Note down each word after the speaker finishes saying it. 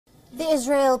The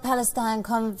Israel-Palestine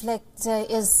conflict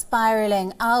is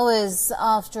spiraling hours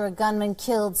after a gunman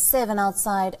killed 7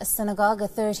 outside a synagogue. A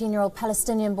 13-year-old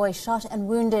Palestinian boy shot and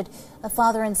wounded a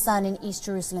father and son in East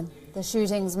Jerusalem. The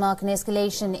shootings mark an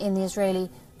escalation in the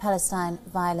Israeli-Palestine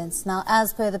violence. Now,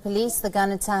 as per the police, the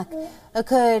gun attack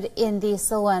occurred in the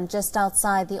Silwan, just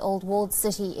outside the old walled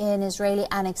city in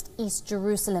Israeli-annexed East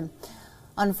Jerusalem.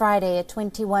 On Friday, a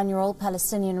 21-year-old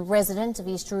Palestinian resident of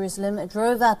East Jerusalem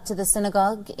drove up to the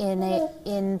synagogue in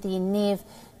the Neve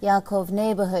Yaakov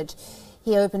neighborhood.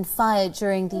 He opened fire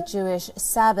during the Jewish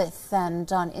Sabbath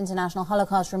and on International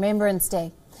Holocaust Remembrance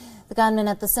Day. The gunman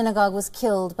at the synagogue was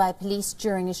killed by police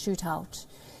during a shootout.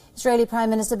 Israeli Prime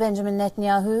Minister Benjamin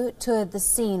Netanyahu toured the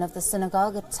scene of the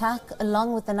synagogue attack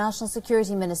along with the National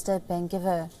Security Minister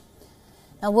Ben-Gvir.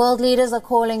 Now, world leaders are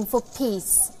calling for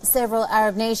peace. Several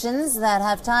Arab nations that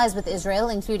have ties with Israel,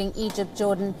 including Egypt,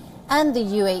 Jordan and the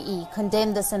UAE,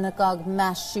 condemned the synagogue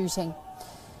mass shooting.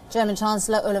 German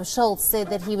Chancellor Olaf Scholz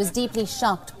said that he was deeply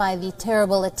shocked by the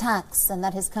terrible attacks and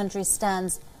that his country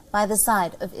stands by the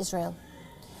side of Israel.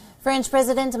 French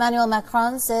President Emmanuel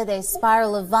Macron said a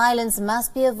spiral of violence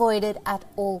must be avoided at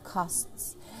all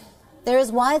costs. There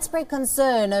is widespread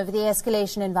concern over the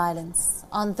escalation in violence.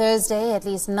 On Thursday, at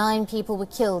least 9 people were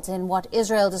killed in what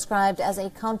Israel described as a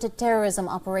counter-terrorism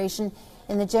operation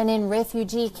in the Jenin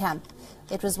refugee camp.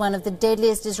 It was one of the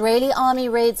deadliest Israeli army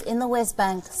raids in the West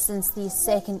Bank since the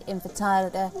Second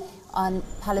Intifada on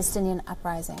Palestinian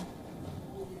uprising.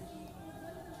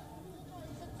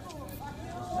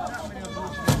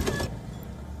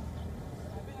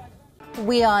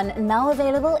 WION, now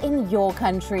available in your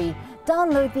country.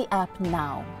 Download the app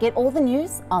now. Get all the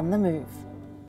news on the move.